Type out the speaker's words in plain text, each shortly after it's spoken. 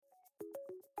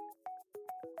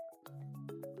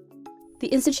The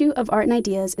Institute of Art and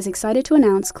Ideas is excited to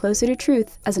announce Closer to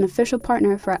Truth as an official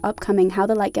partner for our upcoming How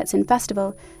the Light Gets In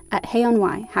festival at Hay on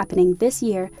Wye, happening this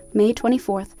year, May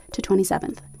 24th to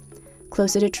 27th.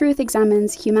 Closer to Truth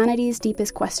examines humanity's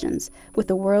deepest questions with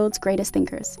the world's greatest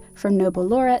thinkers, from Nobel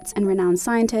laureates and renowned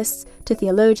scientists to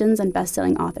theologians and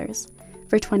best-selling authors.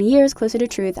 For 20 years, Closer to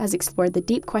Truth has explored the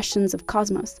deep questions of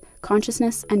cosmos,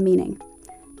 consciousness, and meaning.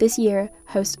 This year,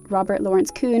 host Robert Lawrence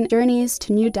Kuhn journeys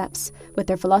to new depths with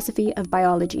their Philosophy of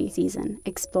Biology season,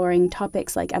 exploring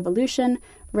topics like evolution,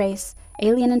 race,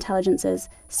 alien intelligences,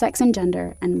 sex and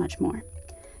gender, and much more.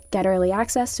 Get early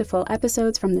access to full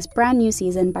episodes from this brand new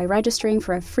season by registering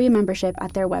for a free membership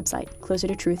at their website,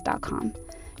 closertotruth.com.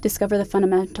 Discover the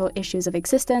fundamental issues of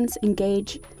existence,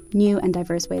 engage new and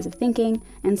diverse ways of thinking,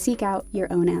 and seek out your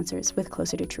own answers with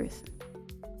Closer to Truth.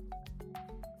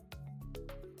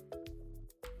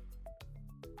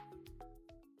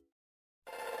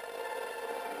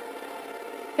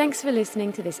 Thanks for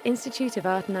listening to this Institute of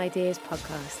Art and Ideas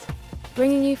podcast,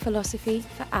 bringing you philosophy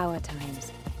for our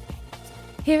times.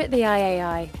 Here at the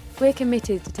IAI, we're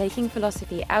committed to taking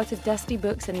philosophy out of dusty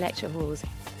books and lecture halls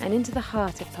and into the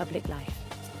heart of public life.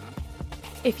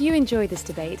 If you enjoy this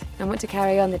debate and want to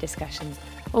carry on the discussion,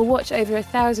 or watch over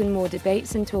 1,000 more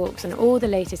debates and talks on all the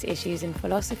latest issues in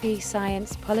philosophy,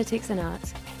 science, politics and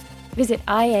arts, visit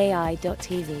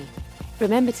iai.tv.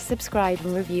 Remember to subscribe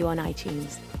and review on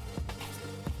iTunes.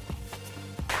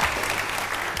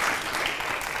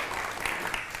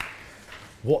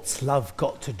 What's love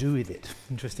got to do with it?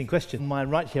 Interesting question. On my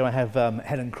right here I have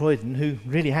Helen Croydon, who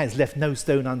really has left no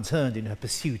stone unturned in her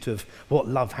pursuit of what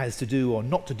love has to do or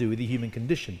not to do with the human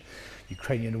condition.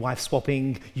 Ukrainian wife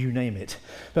swapping, you name it.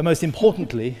 But most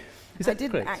importantly, is that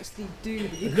correct? I didn't actually do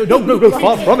the No,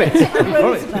 far from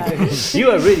it. You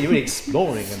are really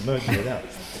exploring and merging it out.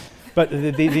 But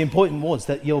the important was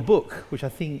that your book, which I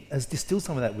think has distilled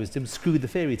some of that wisdom, Screw the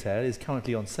Fairy Tale, is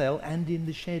currently on sale and in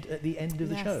the shed at the end of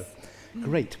the show.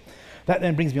 Great. That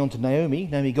then brings me on to Naomi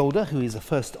Goulder, who is the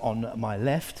first on my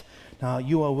left. Now,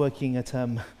 you are working at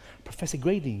Professor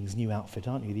Grading's new outfit,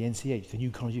 aren't you? The NCH, the New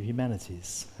College of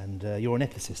Humanities. And you're an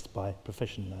ethicist by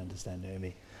profession, I understand,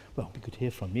 Naomi. Well, it'd be good to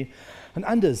hear from you. And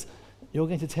Anders, you're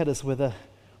going to tell us whether,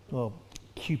 well,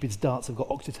 Cupid's darts have got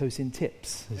oxytocin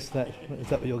tips. Is that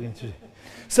what you're going to do?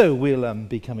 So we'll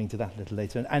be coming to that a little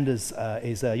later. And Anders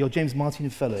is your James Martin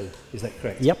Fellow, is that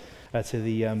correct? Yep. To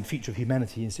the Future of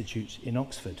Humanity Institute in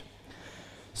Oxford.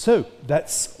 So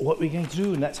that's what we're going to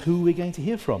do, and that's who we're going to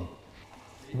hear from.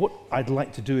 What I'd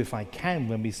like to do, if I can,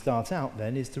 when we start out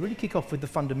then, is to really kick off with the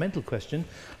fundamental question.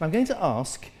 I'm going to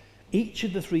ask each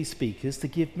of the three speakers to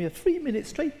give me a 3-minute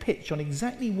straight pitch on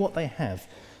exactly what they have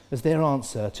as their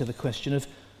answer to the question of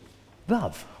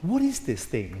love. What is this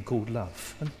thing called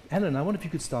love? And Helen, I wonder if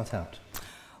you could start out.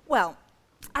 Well,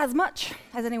 as much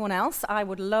as anyone else, I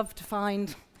would love to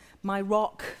find my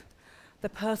rock, the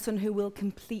person who will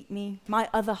complete me, my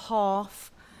other half.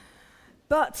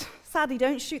 But sadly,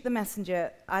 don't shoot the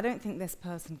messenger. I don't think this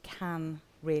person can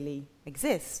really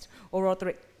exist, or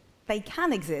rather they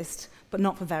can exist, but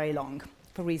not for very long,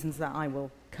 for reasons that I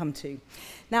will come to.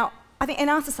 Now, I think in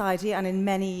our society and in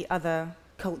many other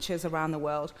cultures around the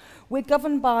world, we're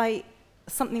governed by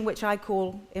something which I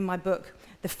call, in my book,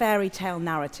 the fairy tale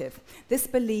narrative. This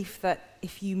belief that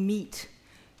if you meet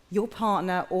your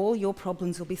partner, all your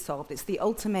problems will be solved. It's the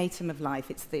ultimatum of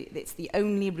life. It's the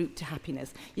only route to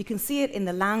happiness. You can see it in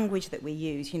the language that we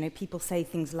use. You know, people say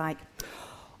things like,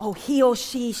 oh, he or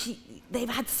she, they've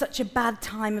had such a bad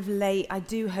time of late, I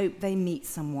do hope they meet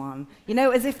someone. You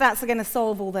know, as if that's going to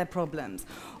solve all their problems.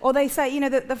 Or they say, you know,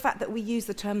 the fact that we use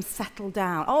the term settle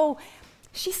down. Oh,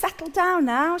 she's settled down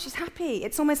now, she's happy.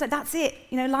 It's almost like, that's it,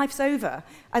 you know, life's over.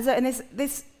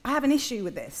 I have an issue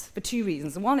with this for two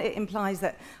reasons. One, it implies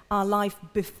that our life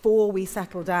before we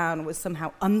settle down was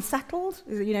somehow unsettled,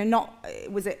 you know,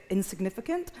 was it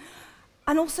insignificant?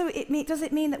 And also, does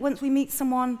it mean that once we meet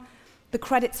someone, the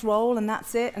credits roll and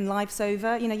that's it, and life's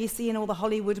over? You know, you see in all the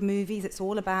Hollywood movies, it's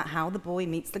all about how the boy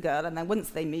meets the girl, and then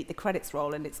once they meet, the credits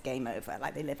roll and it's game over,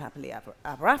 like they live happily ever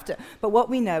after. But what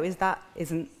we know is that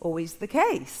isn't always the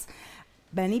case.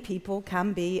 Many people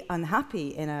can be unhappy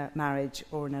in a marriage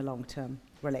or in a long-term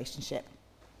relationship.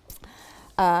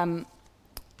 Now,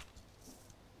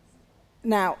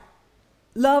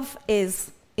 love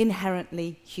is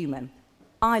inherently human.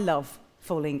 I love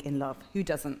falling in love. Who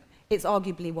doesn't? It's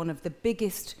arguably one of the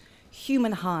biggest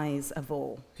human highs of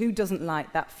all. Who doesn't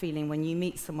like that feeling when you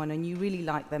meet someone and you really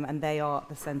like them and they are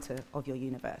the center of your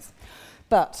universe?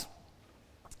 But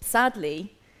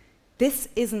sadly, this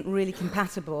isn't really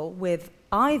compatible with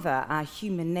either our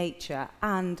human nature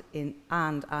and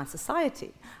our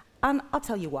society. And I'll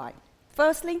tell you why.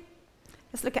 firstly,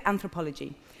 let's look at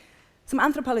anthropology. Some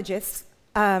anthropologists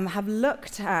have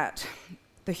looked at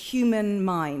the human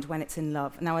mind when it's in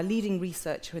love. Now, a leading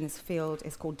researcher in this field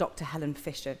is called Dr. Helen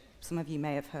Fisher. Some of you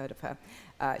may have heard of her.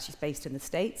 She's based in the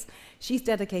States. She's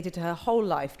dedicated her whole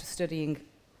life to studying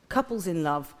couples in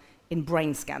love in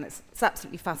brain scanners. It's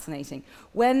absolutely fascinating.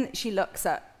 When she looks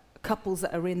at couples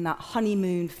that are in that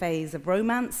honeymoon phase of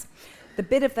romance, the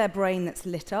bit of their brain that's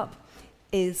lit up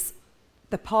is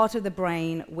the part of the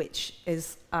brain which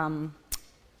is the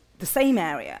same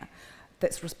area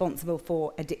that's responsible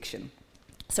for addiction.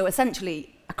 So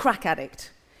essentially, a crack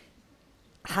addict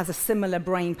has a similar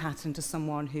brain pattern to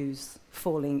someone who's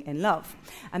falling in love.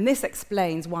 And this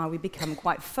explains why we become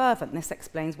quite fervent. This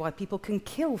explains why people can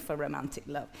kill for romantic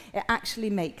love. It actually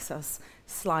makes us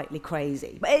slightly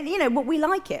crazy. But, but we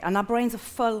like it, and our brains are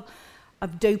full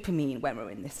of dopamine when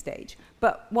we're in this stage.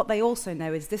 But what they also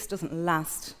know is this doesn't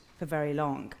last for very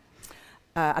long.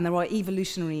 And there are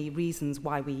evolutionary reasons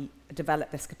why we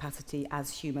develop this capacity as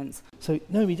humans. So,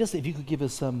 Naomi, just if you could give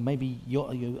us maybe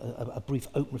a brief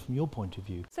opener from your point of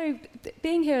view. So,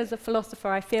 being here as a philosopher,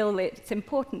 I feel it's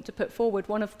important to put forward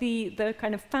one of the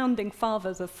kind of founding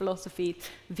fathers of philosophy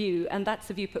view, and that's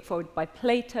a view put forward by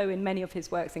Plato in many of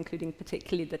his works, including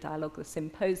particularly the Dialogue, the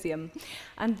Symposium.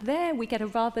 And there we get a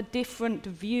rather different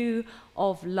view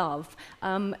of love.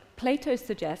 Plato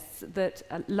suggests that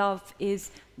love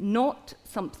is not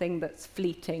something that's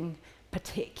fleeting,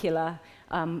 particular,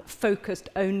 focused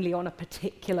only on a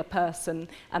particular person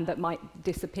and that might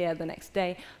disappear the next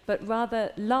day, but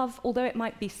rather love, although it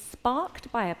might be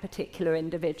sparked by a particular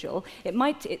individual, it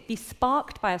might be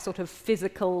sparked by a sort of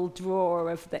physical draw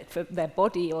of their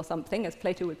body or something, as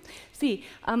Plato would see.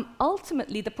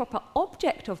 Ultimately, the proper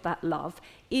object of that love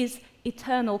is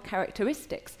eternal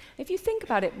characteristics. If you think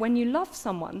about it, when you love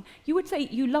someone, you would say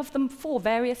you love them for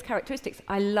various characteristics.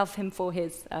 I love him for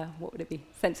his, what would it be,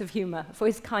 sense of humor, for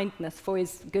his kindness, for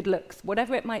his good looks,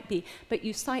 whatever it might be, but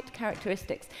you cite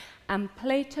characteristics. And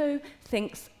Plato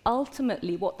thinks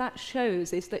ultimately what that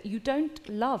shows is that you don't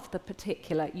love the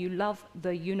particular, you love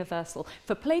the universal.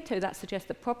 For Plato, that suggests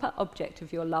the proper object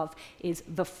of your love is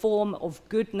the form of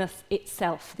goodness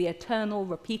itself, the eternal,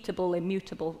 repeatable,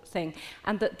 immutable thing,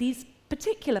 and that these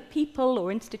particular people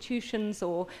or institutions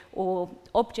or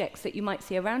objects that you might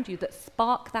see around you that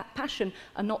spark that passion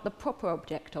are not the proper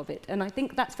object of it. And I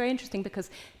think that's very interesting because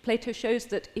Plato shows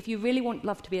that if you really want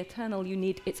love to be eternal, you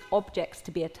need its objects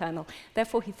to be eternal.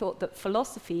 Therefore, he thought that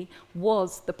philosophy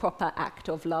was the proper act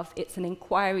of love. It's an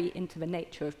inquiry into the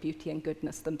nature of beauty and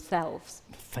goodness themselves.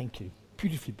 Thank you.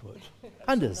 Beautifully put.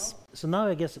 Anders. So now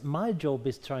I guess my job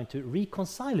is trying to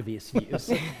reconcile these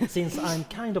views, since I'm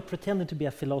kind of pretending to be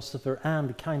a philosopher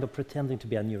and kind of pretending to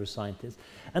be a neuroscientist.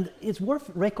 And it's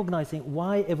worth recognizing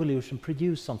why evolution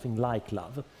produced something like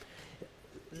love.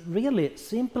 Really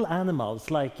simple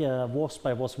animals, like a wasp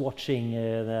I was watching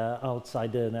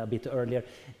outside a bit earlier,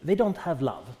 they don't have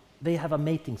love. They have a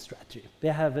mating strategy. They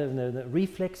have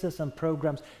reflexes and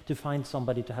programs to find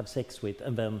somebody to have sex with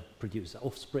and then produce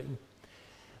offspring.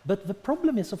 But the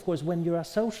problem is, of course, when you're a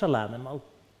social animal,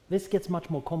 this gets much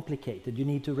more complicated. You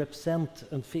need to represent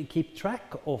and keep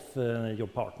track of your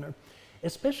partner,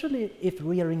 especially if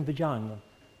rearing the young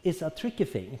is a tricky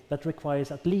thing that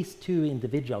requires at least two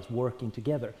individuals working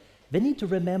together. They need to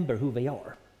remember who they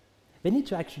are. They need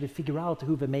to actually figure out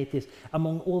who the mate is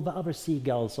among all the other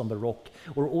seagulls on the rock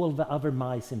or all the other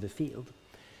mice in the field.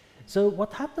 So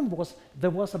what happened was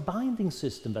there was a binding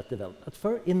system that developed.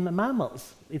 In the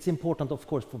mammals, it's important, of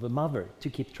course, for the mother to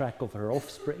keep track of her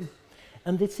offspring.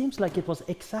 And it seems like it was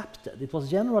accepted. It was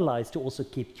generalized to also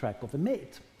keep track of the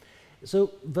mate.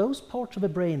 So those parts of the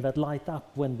brain that light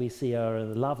up when we see our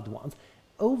loved ones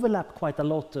overlap quite a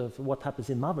lot of what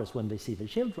happens in mothers when they see their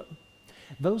children.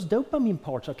 Those dopamine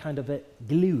parts are kind of a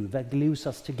glue that glues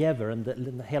us together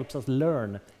and helps us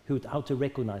learn how to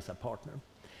recognize a partner.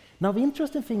 Now, the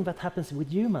interesting thing that happens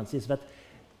with humans is that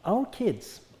our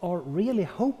kids are really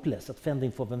hopeless at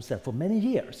fending for themselves for many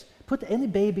years. Put any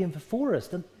baby in the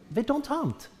forest and they don't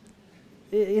hunt.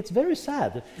 It's very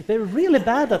sad. They're really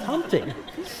bad at hunting.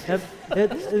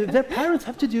 Their parents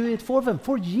have to do it for them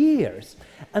for years.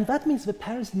 And that means the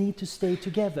parents need to stay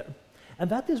together. And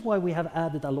that is why we have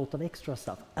added a lot of extra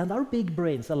stuff. And our big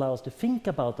brains allow us to think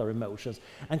about our emotions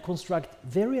and construct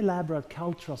very elaborate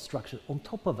cultural structure on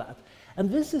top of that. And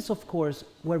this is, of course,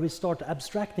 where we start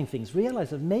abstracting things, realize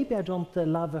that maybe I don't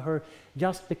love her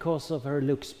just because of her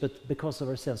looks, but because of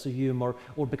her sense of humor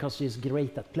or because she's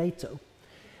great at Plato.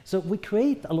 So we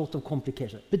create a lot of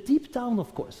complications. But deep down,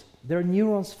 of course, there are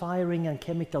neurons firing and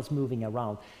chemicals moving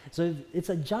around. So it's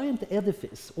a giant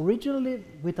edifice, originally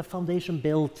with a foundation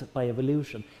built by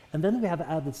evolution, and then we have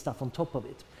added stuff on top of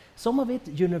it. Some of it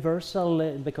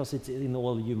universal because it's in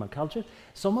all human culture,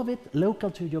 some of it local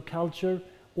to your culture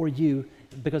or you,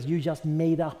 because you just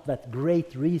made up that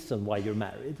great reason why you're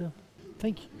married.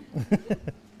 Thank you.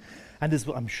 And as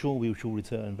well, I'm sure we shall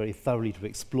return very thoroughly to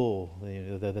explore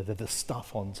the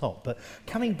stuff on top. But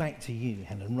coming back to you,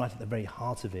 Helen, right at the very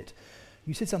heart of it,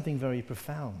 you said something very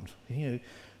profound. You know,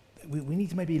 we need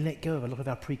to maybe let go of a lot of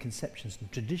our preconceptions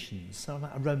and traditions, some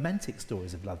romantic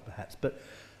stories of love perhaps, but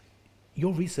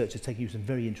your research has taken you to some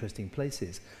very interesting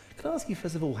places. Can I ask you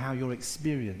first of all how your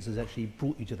experience has actually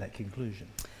brought you to that conclusion?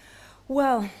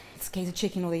 Well, it's a case of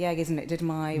chicken or the egg, isn't it? Did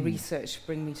my research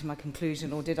bring me to my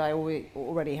conclusion, or did I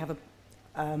already have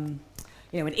an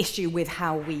issue with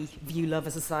how we view love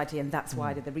as a society, and that's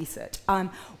why I did the research?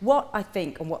 What I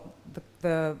think, and what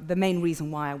the main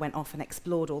reason why I went off and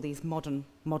explored all these modern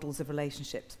models of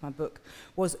relationships, my book,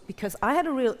 was because I had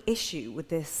a real issue with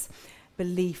this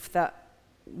belief that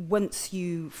once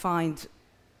you find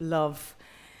love,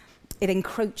 it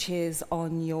encroaches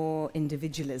on your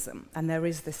individualism, and there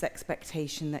is this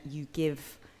expectation that you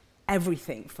give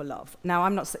everything for love. Now,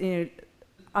 I'm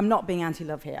not being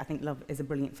anti-love here. I think love is a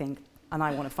brilliant thing, and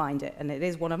I want to find it, and it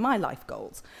is one of my life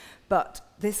goals. But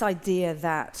this idea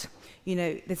that,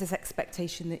 there's this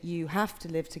expectation that you have to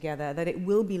live together, that it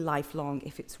will be lifelong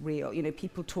if it's real.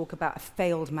 People talk about a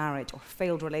failed marriage or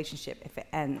failed relationship if it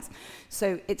ends.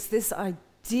 So it's this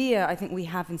idea, I think, we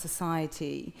have in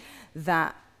society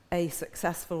that a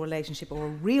successful relationship or a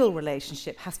real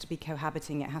relationship has to be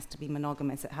cohabiting, it has to be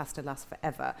monogamous, it has to last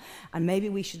forever. And maybe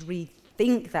we should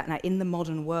rethink that now in the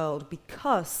modern world,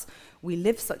 because we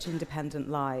live such independent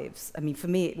lives. I mean, for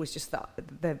me, it was just that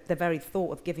the very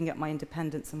thought of giving up my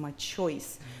independence and my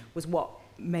choice was what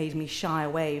made me shy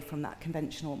away from that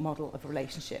conventional model of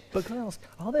relationship. But can I ask,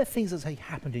 are there things that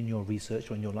happened in your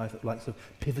research or in your life that like sort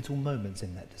of pivotal moments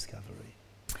in that discovery?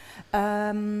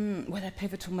 Were there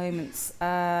pivotal moments? In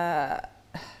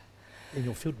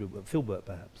your fieldwork,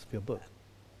 perhaps, for your book?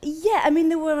 Yeah, I mean,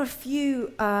 there were a few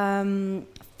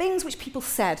things which people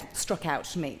said struck out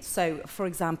to me. So, for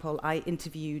example, I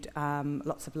interviewed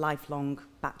lots of lifelong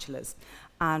bachelors,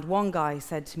 and one guy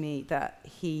said to me that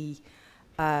he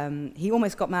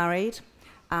almost got married,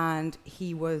 and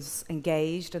he was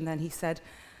engaged, and then he said,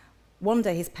 one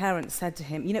day his parents said to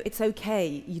him, it's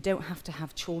okay, you don't have to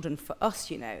have children for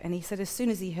us, And he said as soon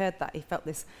as he heard that, he felt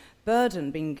this burden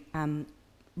being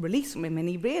released from him, and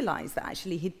he realised that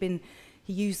actually he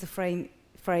used the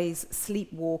phrase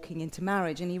sleepwalking into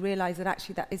marriage, and he realised that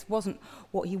actually that wasn't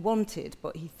what he wanted,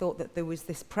 but he thought that there was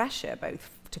this pressure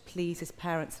both to please his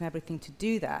parents and everything to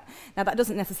do that. Now, that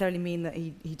doesn't necessarily mean that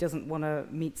he doesn't want to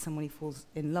meet someone he falls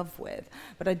in love with,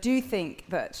 but I do think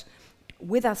that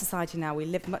with our society now, we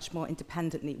live much more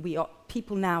independently.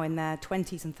 People now in their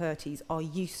 20s and 30s are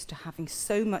used to having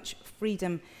so much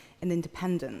freedom and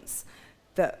independence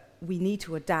that we need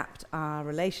to adapt our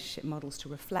relationship models to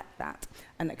reflect that.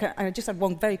 And I just had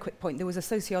one very quick point. There was a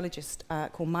sociologist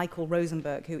called Michael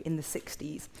Rosenberg who in the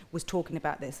 60s was talking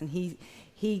about this, and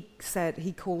he said,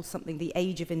 he called something the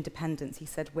age of independence. He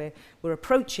said we're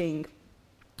approaching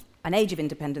an age of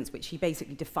independence, which he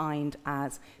basically defined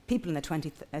as people in their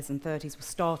 20s and 30s were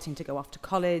starting to go off to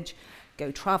college, go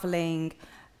travelling,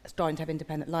 starting to have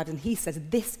independent lives. And he says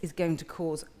this is going to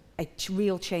cause a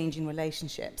real change in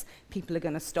relationships. People are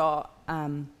going to start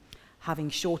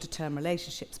having shorter-term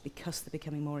relationships because they're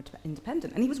becoming more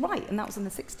independent. And he was right, and that was in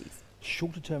the 60s.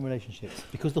 Shorter-term relationships,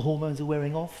 because the hormones are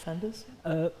wearing off, Anders?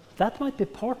 That might be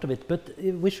part of it, but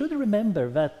we should remember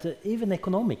that even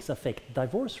economics affect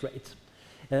divorce rates.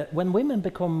 When women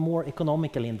become more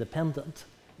economically independent,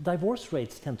 divorce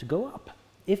rates tend to go up.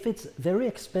 If it's very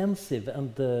expensive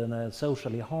and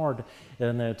socially hard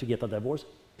to get a divorce,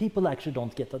 people actually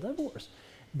don't get a divorce.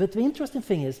 But the interesting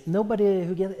thing is, nobody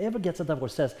who ever gets a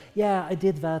divorce says, yeah, I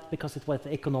did that because it was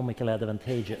economically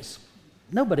advantageous.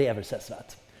 Nobody ever says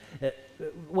that.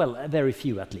 Well, very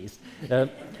few at least.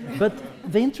 But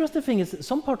the interesting thing is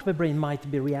some part of the brain might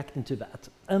be reacting to that.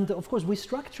 And of course, we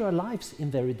structure our lives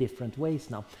in very different ways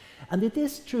now. And it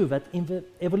is true that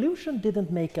evolution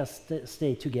didn't make us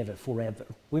stay together forever.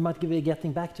 We might be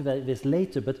getting back to this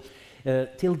later, but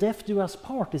till death do us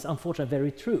part is unfortunately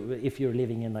very true if you're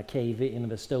living in a cave in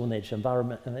the Stone Age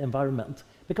environment,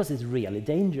 because it's really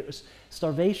dangerous.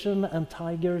 Starvation and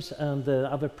tigers and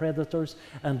other predators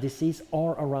and disease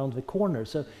are around the corner.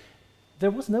 So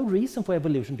there was no reason for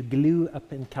evolution to glue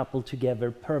up and couple together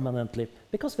permanently,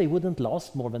 because they wouldn't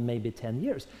last more than maybe 10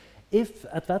 years. If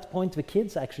at that point the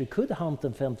kids actually could hunt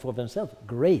and fend for themselves,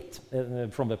 great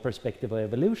from the perspective of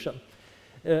evolution.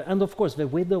 And of course, the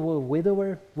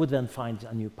widower would then find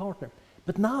a new partner.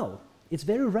 But now, it's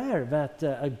very rare that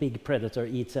a big predator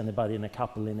eats anybody in a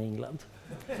couple in England.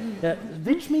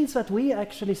 Which means that we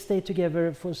actually stay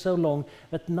together for so long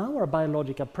that now our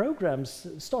biological programs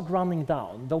start running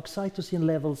down. The oxytocin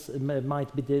levels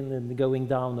might be going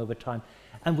down over time,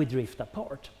 and we drift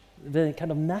apart. The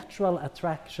kind of natural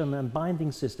attraction and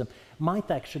binding system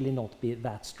might actually not be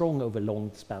that strong over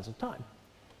long spans of time.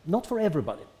 Not for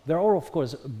everybody. There are, of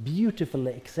course, beautiful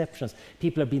exceptions.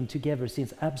 People have been together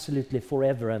since absolutely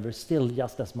forever and they're still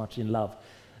just as much in love.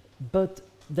 But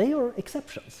they are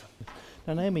exceptions.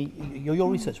 Now, Naomi, your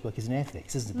research work is in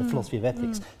ethics, isn't it? The philosophy of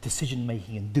ethics,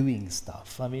 decision-making and doing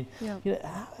stuff. I mean, you know,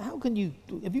 how can you,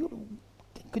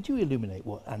 could you illuminate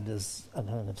what Anders and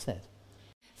Helen have said?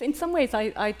 In some ways,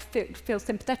 I feel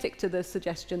sympathetic to the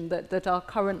suggestion that our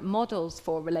current models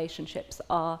for relationships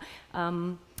are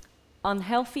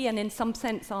unhealthy and in some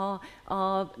sense are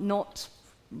not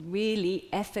really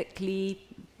ethically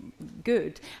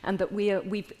good, and that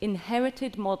we've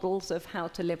inherited models of how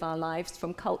to live our lives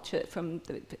from culture, from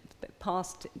the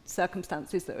past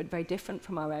circumstances that are very different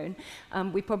from our own.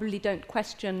 We probably don't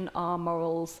question our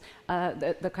morals,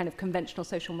 the kind of conventional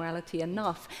social morality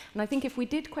enough. And I think if we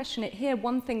did question it here,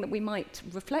 one thing that we might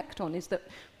reflect on is that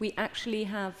we actually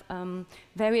have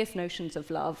various notions of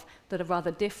love that are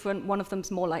rather different. One of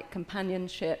them's more like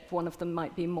companionship, one of them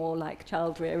might be more like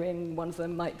child rearing, one of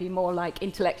them might be more like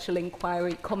intellectual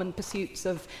inquiry, common pursuits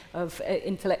of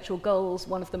intellectual goals,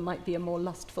 one of them might be a more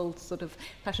lustful sort of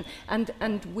passion.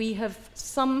 And we have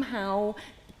somehow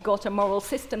got a moral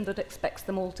system that expects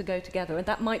them all to go together, and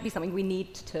that might be something we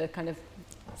need to kind of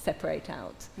separate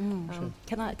out. Sure.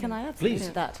 Can I add Please. something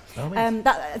to that?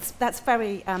 Oh, That's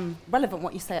very relevant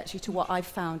what you say actually to what I've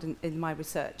found in my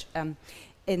research.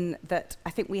 In that I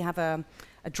think we have a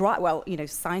drive, well, you know,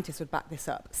 scientists would back this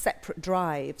up, separate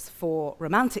drives for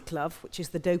romantic love, which is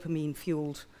the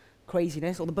dopamine-fueled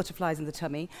craziness, or the butterflies in the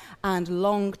tummy, and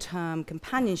long-term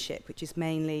companionship, which is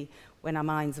mainly when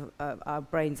our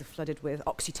brains are flooded with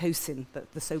oxytocin,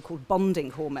 the so-called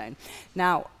bonding hormone.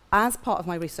 Now, as part of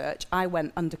my research, I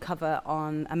went undercover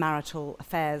on a marital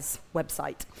affairs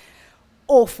website.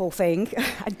 Awful thing.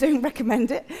 I don't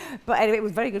recommend it. But anyway, it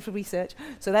was very good for research.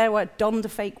 So there I donned a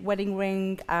fake wedding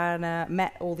ring and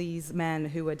met all these men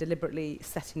who were deliberately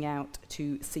setting out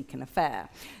to seek an affair.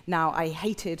 Now, I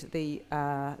hated the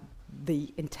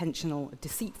intentional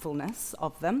deceitfulness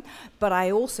of them, but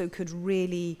I also could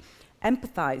really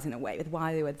empathize in a way with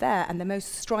why they were there. And the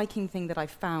most striking thing that I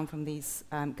found from these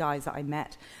guys that I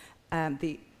met,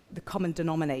 the common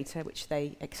denominator which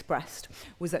they expressed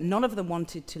was that none of them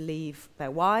wanted to leave their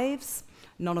wives,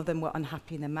 none of them were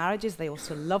unhappy in their marriages, they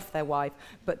also loved their wife,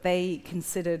 but they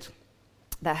considered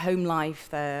their home life,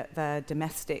 their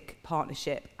domestic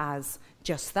partnership as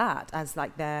just that, as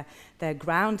like their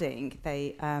grounding.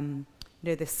 They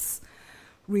know this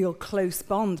real close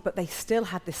bond, but they still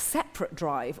had this separate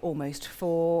drive almost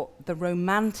for the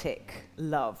romantic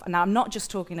love. And now I'm not just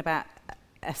talking about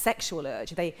a sexual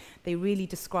urge. They really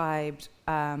described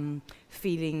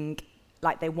feeling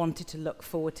like they wanted to look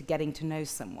forward to getting to know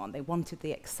someone. They wanted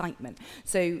the excitement.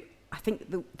 So I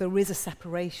think there is a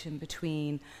separation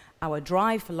between our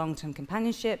drive for long-term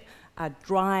companionship, our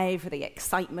drive for the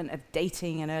excitement of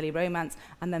dating and early romance,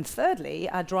 and then thirdly,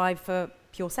 our drive for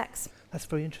pure sex. That's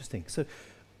very interesting. So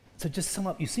just to sum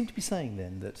up, you seem to be saying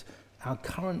then that our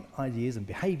current ideas and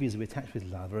behaviours we attach with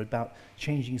love are about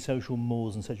changing social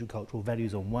mores and social cultural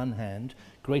values on one hand,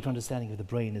 greater understanding of the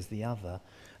brain as the other,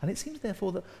 and it seems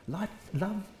therefore that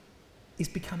love is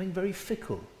becoming very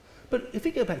fickle. But if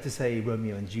we go back to, say,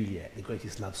 Romeo and Juliet, the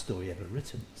greatest love story ever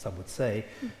written, some would say,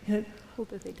 you know,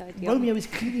 Although they died young. Romeo is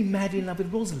clearly madly in love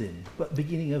with Rosalind at the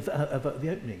beginning of the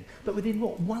opening, but within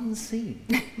what, one scene,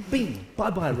 bing,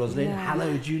 bye-bye Rosalind,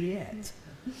 hello Juliet.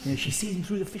 You know, she sees him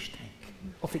through the fish tank.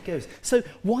 Off it goes. So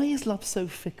why is love so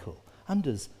fickle?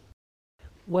 Anders?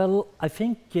 Well, I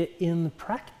think in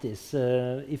practice,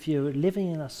 if you're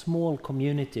living in a small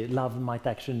community, love might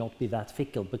actually not be that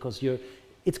fickle, because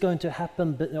it's going to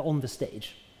happen on the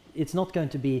stage. It's not going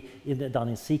to be done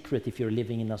in secret if you're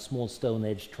living in a small Stone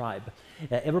Age tribe.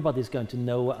 Everybody's going to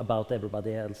know about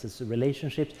everybody else's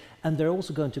relationships, and they're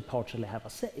also going to partially have a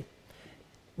say.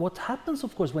 What happens,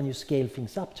 of course, when you scale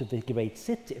things up to the great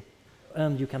city,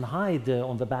 and you can hide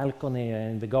on the balcony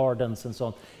in the gardens and so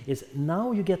on, is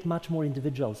now you get much more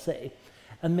individual say.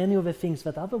 And many of the things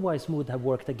that otherwise would have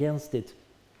worked against it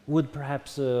would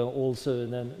perhaps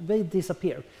also, they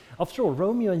disappear. After all,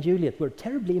 Romeo and Juliet were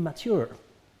terribly immature.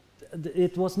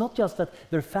 it was not just that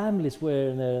their families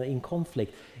were in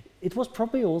conflict. It was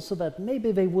probably also that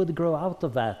maybe they would grow out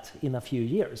of that in a few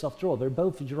years. After all, they're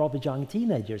both rather young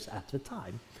teenagers at the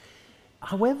time.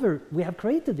 However, we have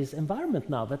created this environment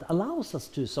now that allows us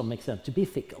to some extent to be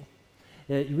fickle.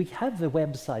 We have the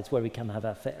websites where we can have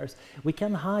affairs. We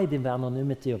can hide in the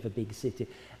anonymity of a big city.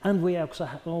 And we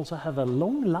also have a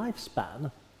long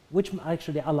lifespan, which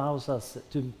actually allows us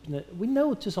to... we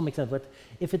know to some extent that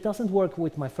if it doesn't work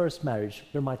with my first marriage,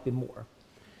 there might be more.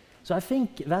 So I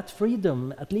think that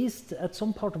freedom, at least at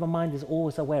some part of our mind, is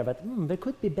always aware that there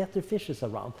could be better fishes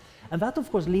around. And that,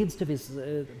 of course, leads to this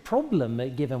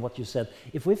problem, given what you said.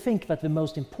 If we think that the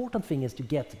most important thing is to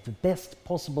get the best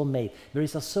possible mate, there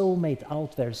is a soulmate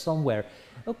out there somewhere.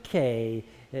 Okay,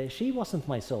 she wasn't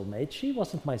my soulmate, she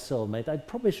wasn't my soulmate, I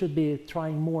probably should be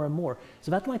trying more and more.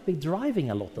 So that might be driving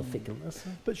a lot of fickleness.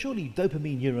 But surely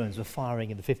dopamine neurons were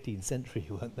firing in the 15th century,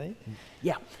 weren't they?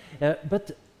 Yeah,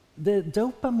 but the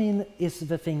dopamine is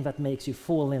the thing that makes you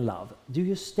fall in love. Do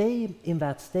you stay in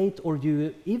that state, or do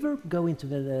you either go into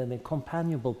the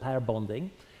companionable pair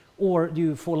bonding, or do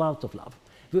you fall out of love?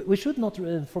 We should not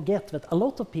forget that a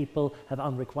lot of people have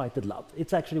unrequited love.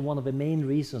 It's actually one of the main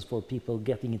reasons for people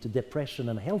getting into depression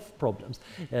and health problems.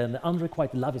 And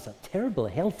unrequited love is a terrible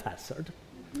health hazard.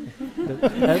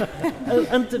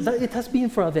 And it has been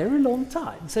for a very long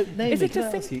time. So, Naomi, is it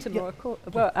a symptom or a cause?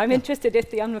 Well, I'm interested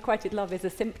if the unrequited love is a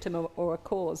symptom or a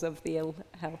cause of the ill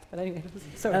health. But anyway,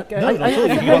 sorry.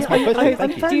 No,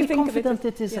 I'm fairly confident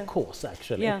it is a cause,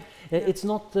 actually. Yeah. It's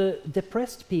not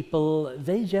depressed people.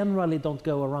 They generally don't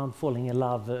go around falling in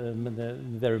love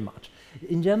very much.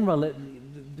 In general,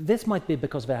 this might be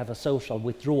because they have a social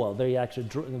withdrawal. They actually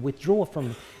withdraw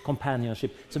from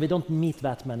companionship, so they don't meet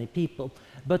that many people.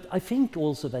 But I think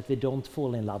also that they don't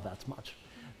fall in love that much.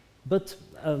 But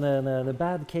the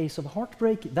bad case of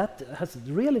heartbreak, that has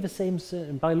really the same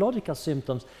biological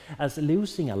symptoms as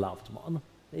losing a loved one.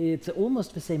 It's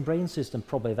almost the same brain system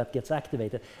probably that gets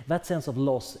activated, that sense of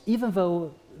loss, even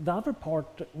though the other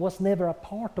part was never a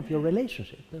part of your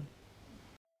relationship.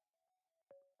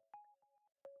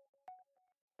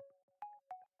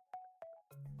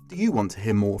 Do you want to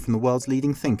hear more from the world's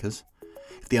leading thinkers?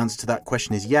 If the answer to that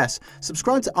question is yes,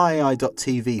 subscribe to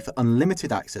iai.tv for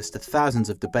unlimited access to thousands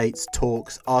of debates,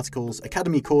 talks, articles,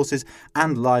 academy courses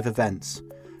and live events.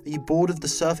 Are you bored of the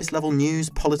surface level news,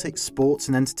 politics, sports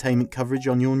and entertainment coverage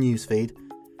on your newsfeed?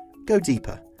 Go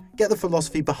deeper, get the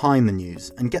philosophy behind the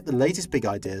news and get the latest big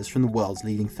ideas from the world's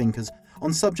leading thinkers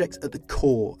on subjects at the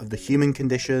core of the human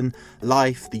condition,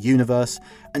 life, the universe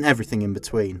and everything in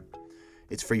between.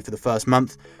 It's free for the first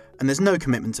month, and there's no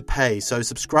commitment to pay, so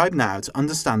subscribe now to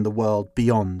understand the world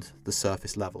beyond the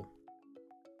surface level.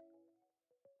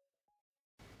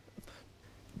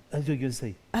 As you're going to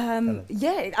say,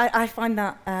 yeah, I find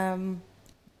that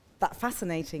that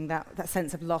fascinating, that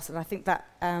sense of loss, and I think that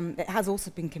it has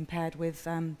also been compared with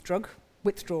drug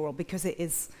withdrawal, because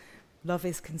love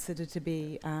is considered to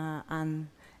be an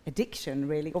addiction,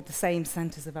 really, or the same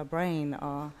centres of our brain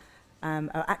are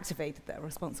activated that are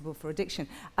responsible for addiction.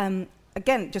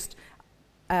 Again,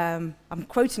 I'm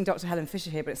quoting Dr. Helen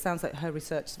Fisher here, but it sounds like her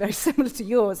research is very similar to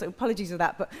yours, so apologies for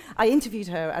that. But I interviewed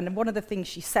her, and one of the things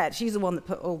she said, she's the one that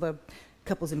put all the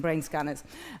couples in brain scanners,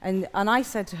 and I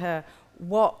said to her,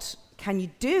 what can you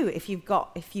do if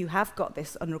you have got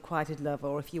this unrequited love,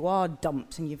 or if you are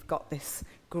dumped and you've got this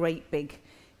great big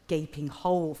gaping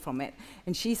hole from it?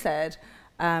 And she said,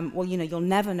 well, you'll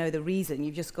never know the reason.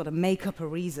 You've just got to make up a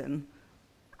reason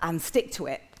and stick to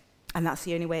it. And that's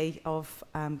the only way of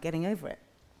getting over it.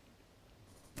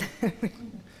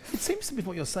 It seems to be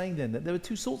what you're saying then, that there are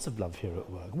two sorts of love here at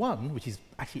work. One, which is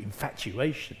actually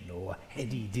infatuation or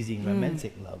heady, dizzying,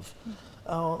 romantic love.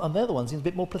 And the other one seems a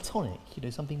bit more platonic,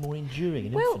 something more enduring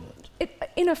and infinite.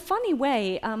 In a funny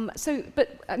way,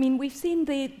 but I mean, we've seen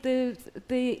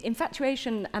the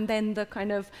infatuation and then the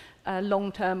kind of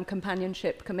long-term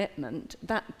companionship commitment,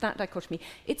 that dichotomy.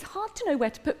 It's hard to know where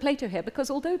to put Plato here,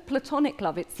 because although platonic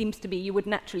love, it seems to be, you would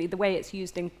naturally, the way it's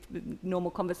used in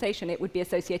normal conversation, it would be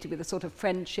associated with a sort of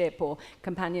friendship or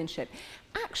companionship.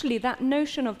 Actually, that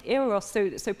notion of eros,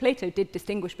 so Plato did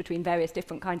distinguish between various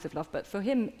different kinds of love, but for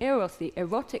him, eros, the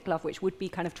erotic love, which would be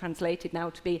kind of translated now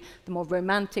to be the more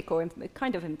romantic or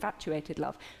kind of infatuated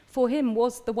love, for him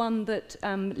was the one that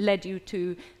led you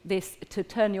to this, to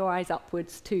turn your eyes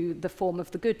upwards to the form of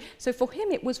the good. So for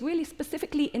him, it was really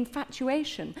specifically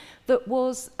infatuation that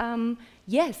was,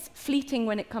 yes, fleeting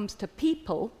when it comes to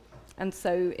people, and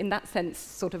so in that sense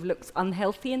sort of looks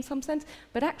unhealthy in some sense.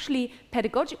 But actually,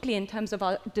 pedagogically, in terms of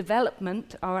our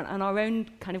development and our own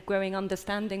kind of growing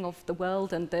understanding of the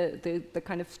world and the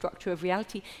kind of structure of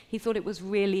reality, he thought it was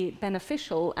really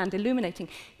beneficial and illuminating.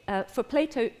 For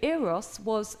Plato, eros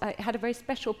had a very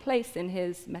special place in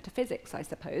his metaphysics, I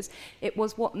suppose. It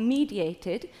was what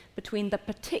mediated between the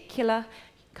particular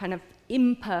kind of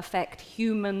imperfect,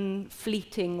 human,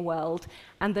 fleeting world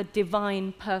and the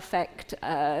divine, perfect,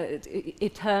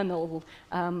 eternal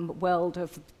world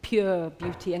of pure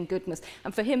beauty and goodness.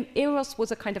 And for him, eros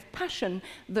was a kind of passion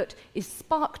that is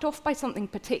sparked off by something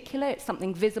particular. It's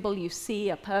something visible, you see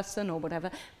a person or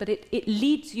whatever, but it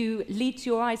leads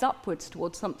your eyes upwards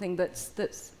towards something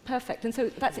that's perfect. And so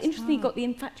that's interesting, you got the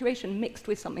infatuation mixed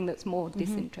with something that's more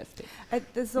disinterested.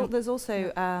 There's also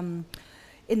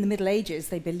in the Middle Ages,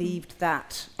 they believed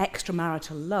that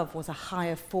extramarital love was a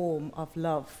higher form of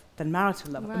love than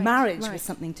marital love. Marriage was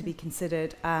something to be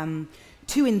considered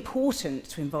too important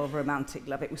to involve romantic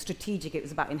love. It was strategic, it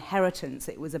was about inheritance,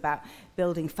 it was about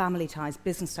building family ties,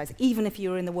 business ties. Even if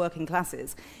you were in the working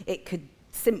classes, it could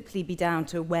simply be down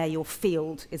to where your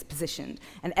field is positioned.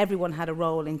 And everyone had a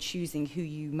role in choosing who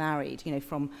you married, you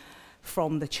know,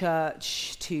 from the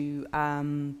church to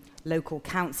local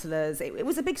councillors. It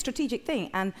was a big strategic thing.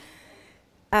 And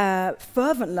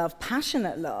fervent love,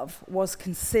 passionate love, was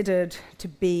considered to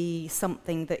be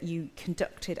something that you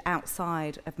conducted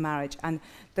outside of marriage. And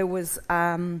there was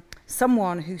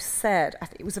someone who said, I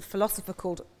think it was a philosopher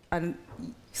called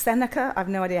Seneca, I have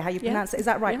no idea how you pronounce it. Is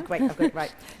that right? Yeah. Great, I've got it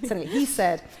right. Seneca. He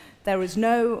said, there is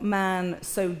no man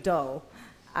so dull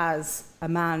as a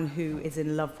man who is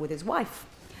in love with his wife.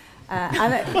 Oh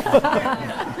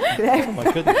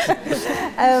my goodness.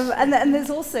 And there's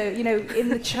also, you know, in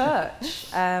the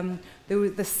church,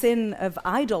 the sin of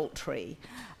idolatry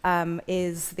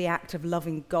is the act of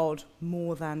loving God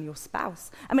more than your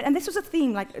spouse. I mean, and this was a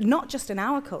theme, like, not just in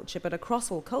our culture, but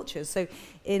across all cultures. So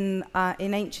in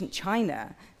ancient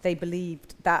China, they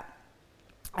believed that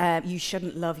you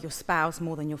shouldn't love your spouse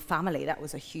more than your family. That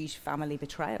was a huge family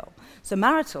betrayal. So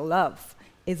marital love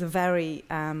is a very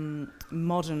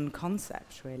modern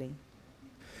concept, really.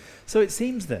 So it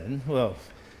seems then, well,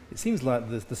 it seems like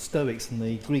the Stoics and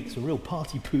the Greeks were real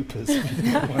party poopers,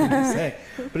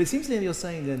 but it seems then you're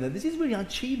saying then that this is really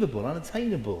unachievable,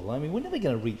 unattainable. I mean, we're never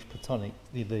going to reach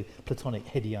the Platonic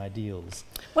heady ideals.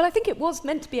 Well, I think it was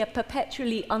meant to be a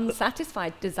perpetually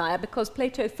unsatisfied desire, because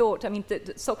Plato thought, I mean,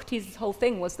 that Socrates' whole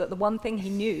thing was that the one thing he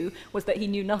knew was that he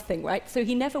knew nothing, right? So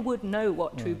he never would know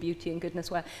what true beauty and goodness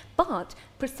were. But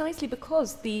precisely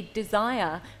because the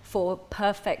desire for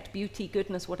perfect beauty,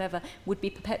 goodness, whatever, would be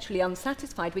perpetually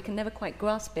unsatisfied, we can never quite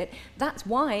grasp it. That's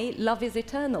why love is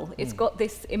eternal. It's got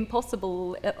this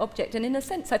impossible object, and in a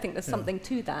sense, I think there's something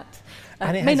to that.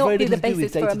 And it may has not very be the little to do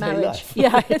with basis for a day-to-day marriage. life.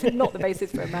 Yeah, not the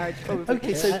basis for a marriage, probably.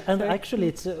 Okay, so and actually,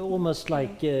 it's almost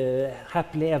like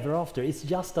happily ever after. It's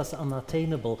just as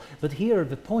unattainable, but here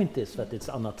the point is that it's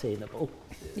unattainable.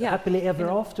 Yeah. Happily ever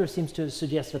after seems to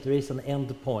suggest that there is an end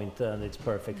point and it's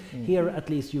perfect. Here, at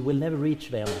least, you will never reach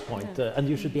the end point, and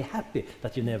you should be happy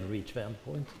that you never reach the end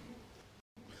point.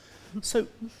 So,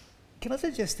 can I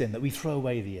suggest then that we throw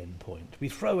away the end point? We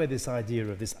throw away this idea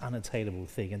of this unattainable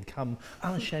thing and come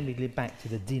unashamedly back to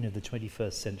the din of the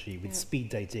 21st century with speed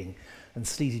dating and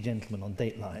sleazy gentlemen on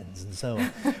datelines and so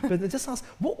on. But just ask,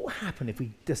 what will happen if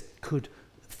we just could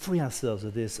free ourselves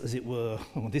of this, as it were,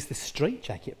 this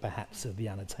straitjacket perhaps of the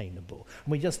unattainable,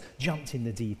 and we just jumped in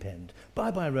the deep end?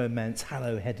 Bye-bye romance,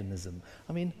 hello hedonism.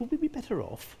 I mean, would we be better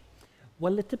off?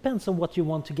 Well, it depends on what you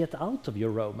want to get out of your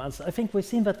romance. I think we've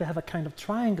seen that we have a kind of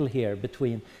triangle here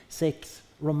between sex,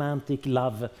 romantic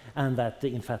love, and that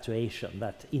infatuation,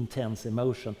 that intense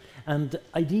emotion. And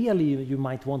ideally, you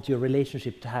might want your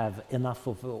relationship to have enough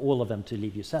of all of them to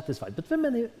leave you satisfied. But there are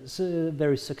many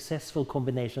very successful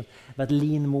combinations that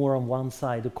lean more on one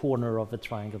side, a corner of a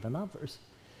triangle, than others.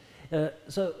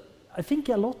 So I think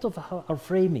a lot of our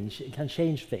framing can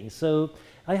change things. So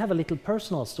I have a little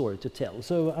personal story to tell.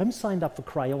 So I'm signed up for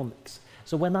cryonics.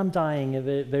 So when I'm dying,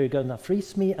 they're going to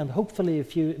freeze me, and hopefully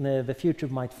the future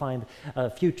might find a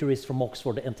futurist from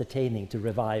Oxford entertaining to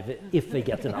revive if they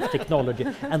get enough technology,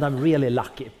 and I'm really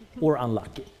lucky or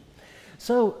unlucky.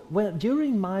 So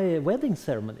during my wedding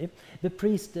ceremony, the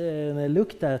priest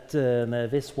looked at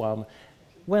this one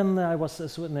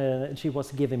when she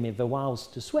was giving me the vows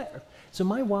to swear. So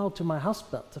my vow to my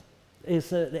husband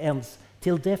ends,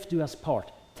 "Till death do us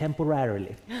part,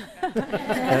 temporarily."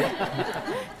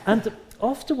 And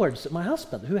afterwards, my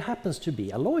husband, who happens to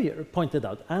be a lawyer, pointed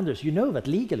out, Anders, you know that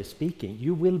legally speaking,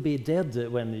 you will be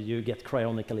dead when you get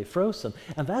cryonically frozen,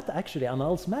 and that actually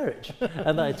annuls marriage.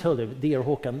 And I told him, dear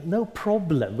Håkan, no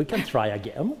problem, we can try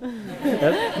again.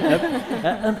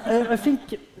 And I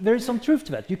think there is some truth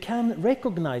to that. You can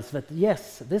recognize that,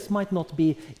 yes, this might not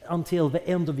be until the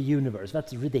end of the universe.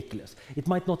 That's ridiculous. It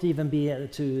might not even be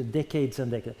to decades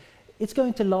and decades. It's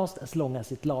going to last as long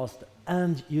as it lasts,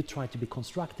 and you try to be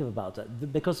constructive about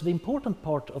it. Because the important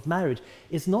part of marriage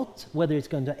is not whether it's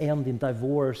going to end in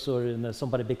divorce or in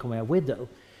somebody becoming a widow,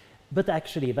 but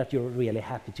actually that you're really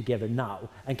happy together now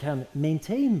and can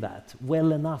maintain that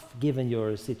well enough given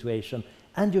your situation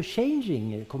and your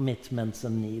changing commitments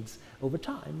and needs over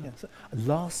time. Yeah, so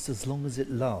lasts as long as it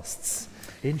lasts.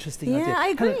 Interesting Yeah, idea. I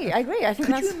agree. Helen, I agree. I think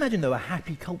could that's. you imagine, though, a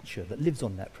happy culture that lives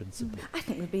on that principle? I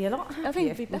think we'd be a lot happier. I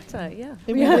think if it'd be better, yeah.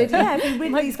 It we would. would, yeah, if we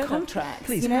rid Might these be better. contracts.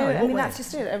 Please, you know, how? In I what mean, way? that's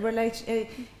just it.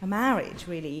 A marriage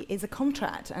really is a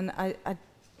contract, and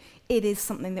it is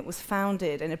something that was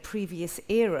founded in a previous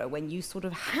era when you sort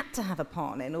of had to have a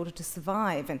partner in order to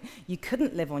survive, and you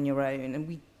couldn't live on your own, and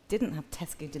we didn't have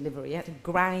Tesco delivery. You had to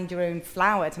grind your own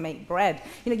flour to make bread.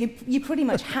 You know, you pretty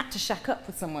much had to shack up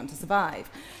with someone to survive.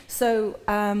 So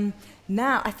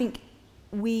now I think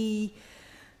we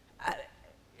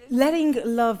letting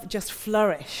love just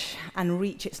flourish and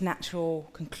reach its natural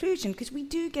conclusion, because we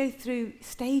do go through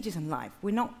stages in life.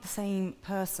 We're not the same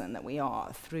person that we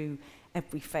are through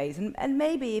every phase. And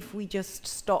maybe if we just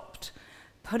stopped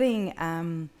putting,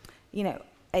 you know,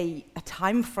 a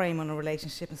time frame on a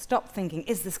relationship and stop thinking,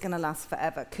 is this going to last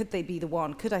forever? Could they be the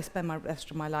one? Could I spend my rest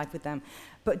of my life with them?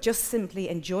 But just simply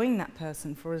enjoying that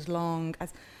person for as long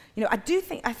as, you know, I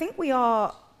think we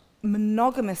are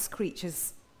monogamous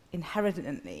creatures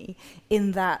inherently,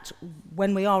 in that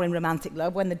when we are in romantic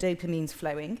love, when the dopamine's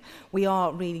flowing, we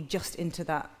are really just into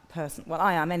that person. Well,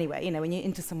 I am anyway. You know, when you're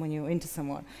into someone, you're into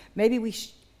someone. Maybe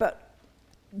but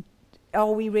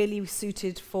are we really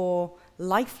suited for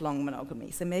lifelong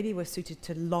monogamy? So maybe we're suited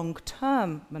to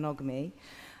long-term monogamy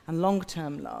and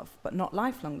long-term love, but not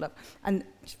lifelong love. And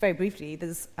just very briefly,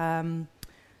 there's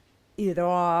there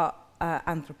are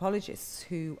anthropologists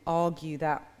who argue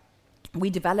that we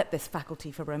develop this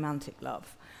faculty for romantic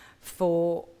love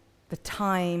for the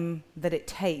time that it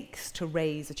takes to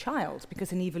raise a child,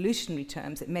 because in evolutionary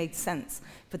terms it made sense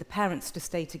for the parents to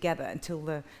stay together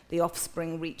until the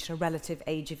offspring reached a relative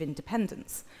age of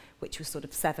independence, which was sort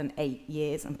of 7-8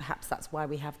 years, and perhaps that's why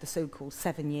we have the so-called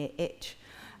 7-year itch.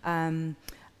 And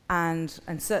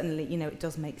certainly, you know, it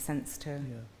does make sense to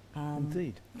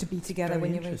Indeed. to be together Very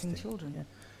when you're raising interesting. children. Yeah.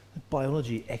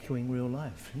 Biology echoing real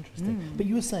life. Interesting. But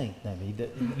you were saying, Naomi, that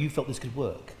you felt this could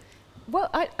work. Well,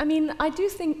 I mean, I do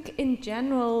think in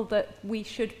general that we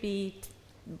should be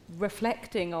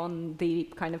reflecting on the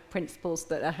kind of principles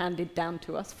that are handed down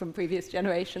to us from previous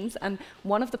generations. And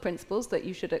one of the principles that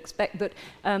you should expect that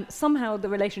somehow the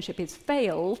relationship is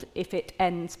failed if it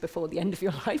ends before the end of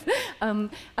your life.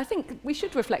 I think we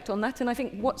should reflect on that. And I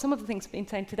think what some of the things have been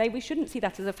saying today, we shouldn't see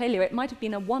that as a failure. It might have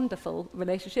been a wonderful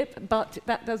relationship, but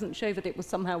that doesn't show that it was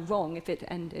somehow wrong if it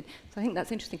ended. So I think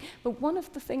that's interesting. But one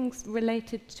of the things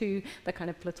related to the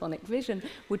kind of Platonic vision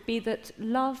would be that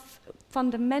love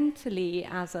fundamentally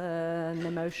as an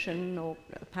emotion or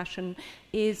a passion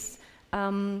is,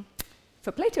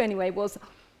 for Plato anyway, was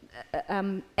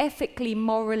ethically,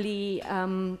 morally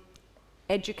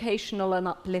educational and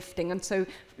uplifting. And so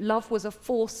love was a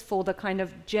force for the kind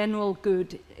of general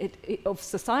good of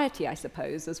society, I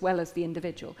suppose, as well as the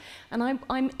individual. And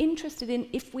I'm interested in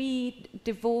if we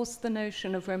divorce the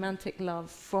notion of romantic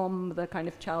love from the kind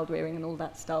of child rearing and all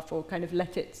that stuff, or kind of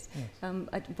let it,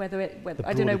 whether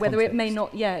I don't know whether it may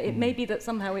not, it may be that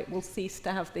somehow it will cease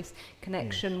to have this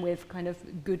connection with kind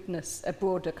of goodness, a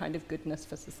broader kind of goodness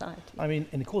for society. I mean,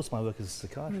 in the course of my work as a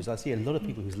psychiatrist, I see a lot of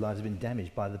people whose lives have been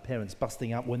damaged by the parents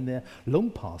busting out when they're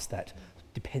long past that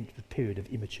period of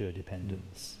immature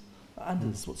dependence.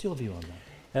 Anders, what's your view on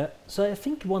that? So I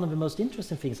think one of the most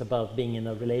interesting things about being in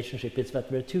a relationship is that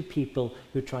there are two people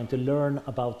who are trying to learn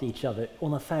about each other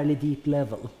on a fairly deep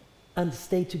level and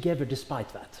stay together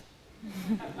despite that.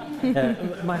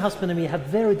 My husband and me have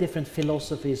very different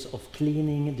philosophies of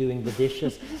cleaning, doing the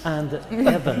dishes, and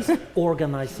Evans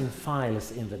organizing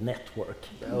files in the network.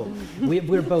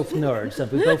 We're both nerds,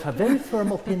 and we both have very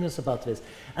firm opinions about this.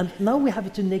 And now we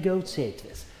have to negotiate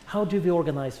this. How do we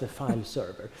organize the file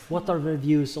server? What are the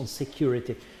views on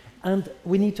security? And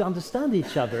we need to understand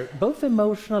each other, both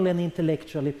emotionally and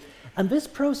intellectually. And this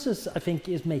process, I think,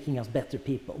 is making us better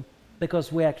people,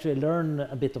 because we actually learn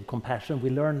a bit of compassion.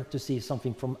 We learn to see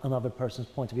something from another person's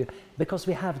point of view, because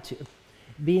we have to.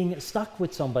 being stuck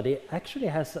with somebody actually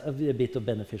has a bit of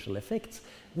beneficial effects,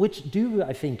 which do,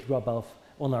 I think, rub off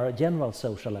on our general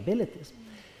social abilities.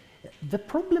 The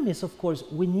problem is, of course,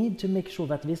 we need to make sure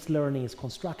that this learning is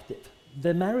constructive.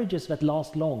 The marriages that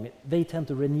last long, they tend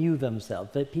to renew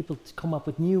themselves. People come up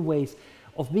with new ways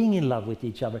of being in love with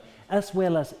each other, as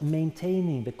well as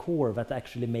maintaining the core that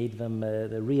actually made them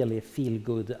really feel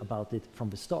good about it from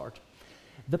the start.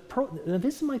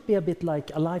 This might be a bit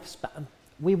like a lifespan.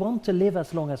 We want to live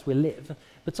as long as we live,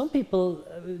 but some people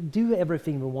do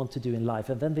everything we want to do in life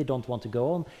and then they don't want to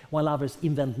go on, while others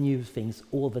invent new things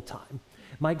all the time.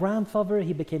 My grandfather,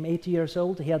 he became 80 years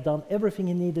old, he had done everything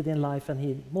he needed in life and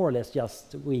he more or less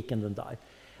just weakened and died.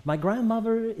 My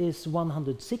grandmother is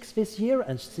 106 this year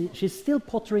and she's still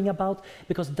pottering about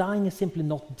because dying is simply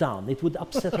not done. It would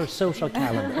upset her social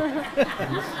calendar.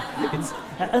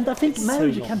 And I think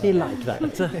marriage can be like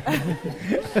that.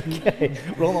 Okay,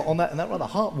 well, on that rather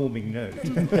heartwarming note,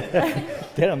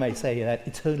 dare I may say that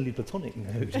eternally platonic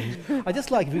note, I'd just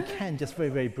like, if you can, just very,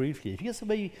 very briefly, if you just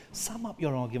maybe sum up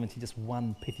your argument in just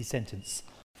one pithy sentence.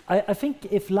 I think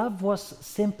if love was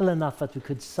simple enough that we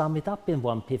could sum it up in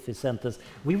one pithy sentence,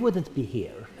 we wouldn't be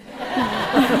here.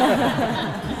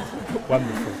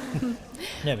 Wonderful.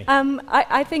 Naomi.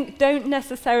 I think don't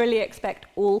necessarily expect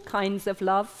all kinds of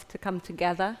love to come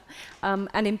together.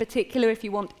 And in particular, if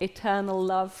you want eternal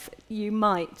love, you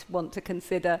might want to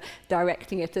consider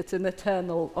directing it at an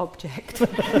eternal object. And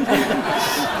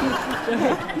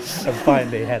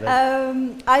finally,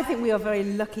 Helen. I think we are very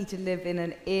lucky to live in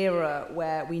an era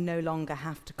where we no longer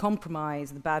have to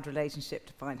compromise the bad relationship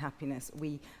to find happiness.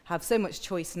 We have so much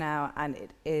choice now, and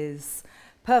it is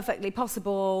perfectly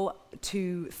possible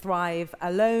to thrive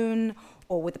alone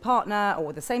or with a partner or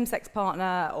with a same-sex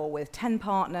partner or with 10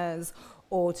 partners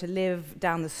or to live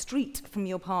down the street from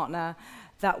your partner,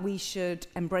 that we should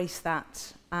embrace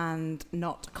that and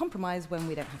not compromise when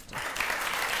we don't have to.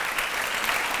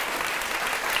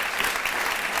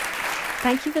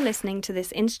 Thank you for listening to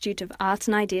this Institute of Art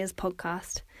and Ideas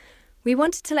podcast. We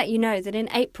wanted to let you know that in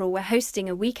April we're hosting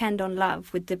a weekend on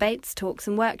love with debates, talks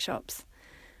and workshops.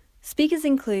 Speakers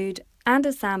include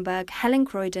Sandberg, Helen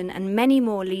Croydon and many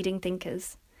more leading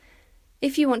thinkers.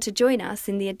 If you want to join us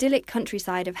in the idyllic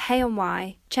countryside of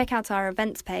Hay-on-Wye, check out our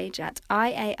events page at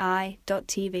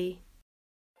iai.tv.